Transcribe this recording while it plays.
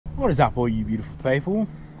What is up, all you beautiful people?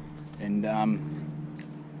 And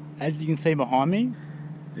as you can see behind me,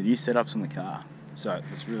 the new setups on the car. So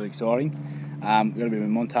it's really exciting. We've got a bit of a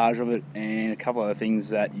montage of it and a couple other things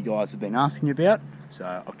that you guys have been asking me about. So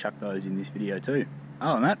I'll chuck those in this video too.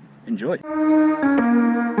 Other than that, enjoy.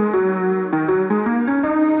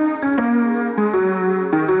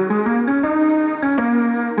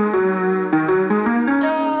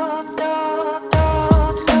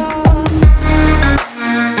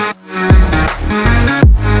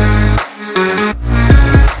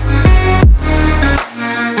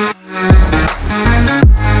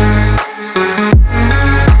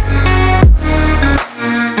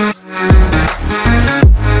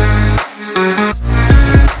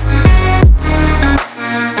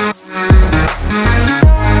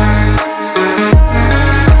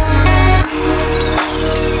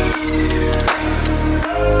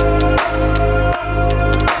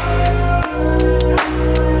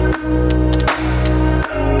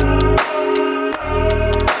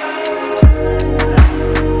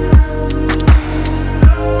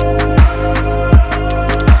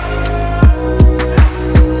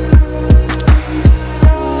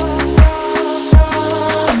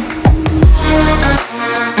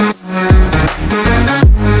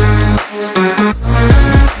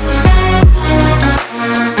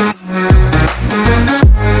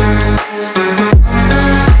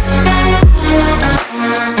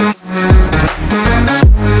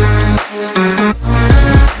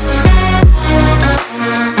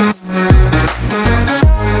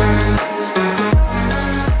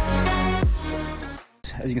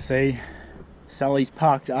 As you can see, Sally's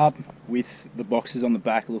parked up with the boxes on the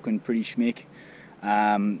back looking pretty schmick.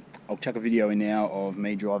 I'll chuck a video in now of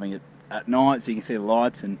me driving it at night so you can see the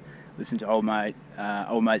lights and listen to old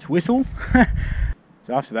mate's whistle.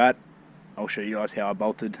 So after that, I'll show you guys how I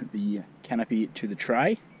bolted the canopy to the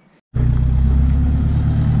tray.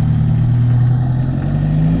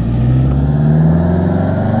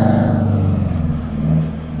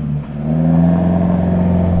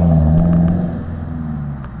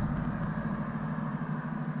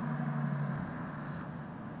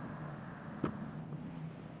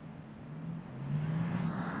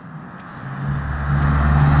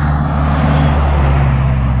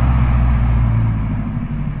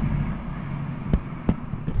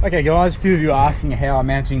 Okay guys, a few of you are asking how I'm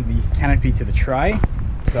mounting the canopy to the tray.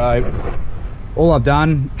 So all I've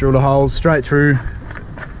done, drilled a hole straight through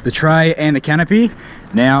the tray and the canopy.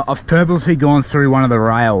 Now I've purposely gone through one of the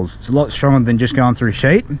rails. It's a lot stronger than just going through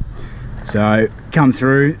sheet. So come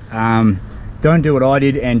through, don't do what I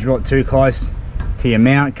did and drill it too close to your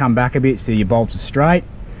mount, come back a bit so your bolts are straight.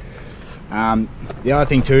 The other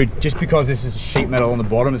thing too, just because this is sheet metal on the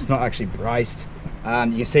bottom, it's not actually braced. You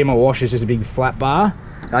can see my washer is just a big flat bar.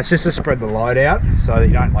 That's just to spread the load out so that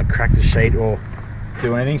you don't like crack the sheet or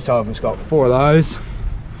do anything. So I've just got 4 of those.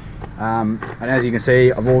 And as you can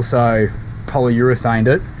see, I've also polyurethaned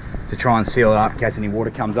it to try and seal it up in case any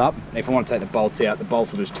water comes up. And if I want to take the bolts out, the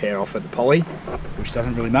bolts will just tear off at the poly, which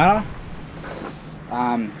doesn't really matter.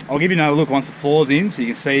 I'll give you another look once the floor's in so you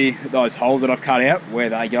can see those holes that I've cut out, where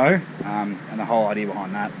they go, and the whole idea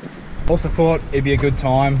behind that. Also thought it'd be a good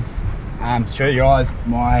time to show you guys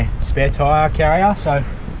my spare tyre carrier. So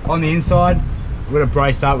on the inside, I've got it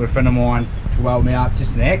braced up with a friend of mine to weld me up,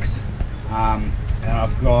 just an X. And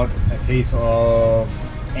I've got a piece of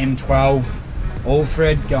M12 all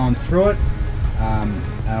thread going through it. And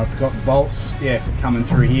I've got bolts, coming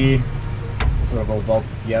through here, sort of all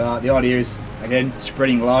bolted together. The idea is, again,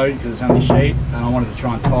 spreading load because it's only sheet, and I wanted to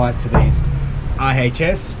try and tie it to these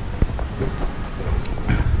RHS.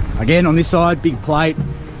 Again, on this side, big plate,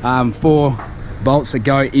 4 bolts that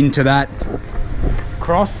go into that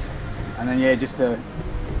cross, and then just a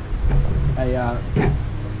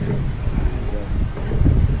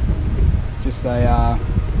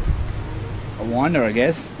winder, I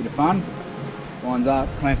guess. Bit of fun. Winds up,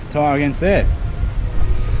 clamps the tyre against there.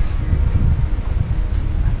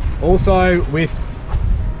 Also, with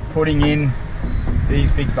putting in these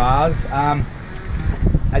big bars, as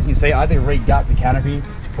you can see, I had to re-gut the canopy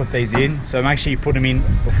to put these in, so make sure you put them in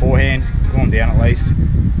beforehand, cool them down at least,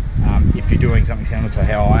 if you're doing something similar to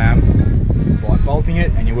how I am, like bolting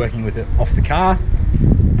it and you're working with it off the car.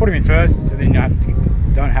 Put them in first so then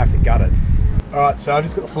you don't have to gut it. Alright, so I've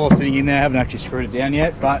just got the floor sitting in there. I haven't actually screwed it down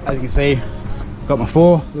yet, but as you can see, I've got my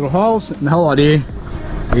 4 little holes, and the whole idea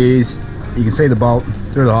is you can see the bolt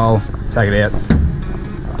through the hole, take it out,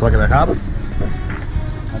 plug it back up.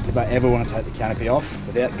 Don't about ever want to take the canopy off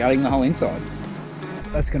without gutting the whole inside.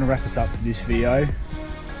 That's going to wrap us up for this video.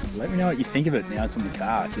 Let me know what you think of it now it's on the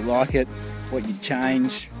car. If you like it, what you'd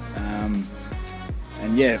change,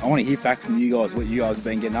 And yeah, I want to hear back from you guys, what you guys have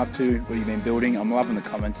been getting up to, what you've been building. I'm loving the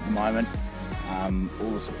comments at the moment,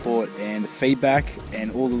 all the support and the feedback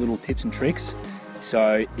and all the little tips and tricks.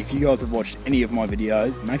 So if you guys have watched any of my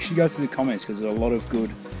videos, make sure you go through the comments, because there's a lot of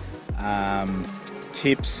good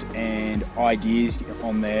tips and ideas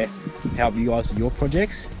on there to help you guys with your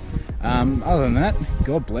projects. Other than that,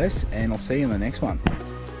 God bless, and I'll see you in the next one.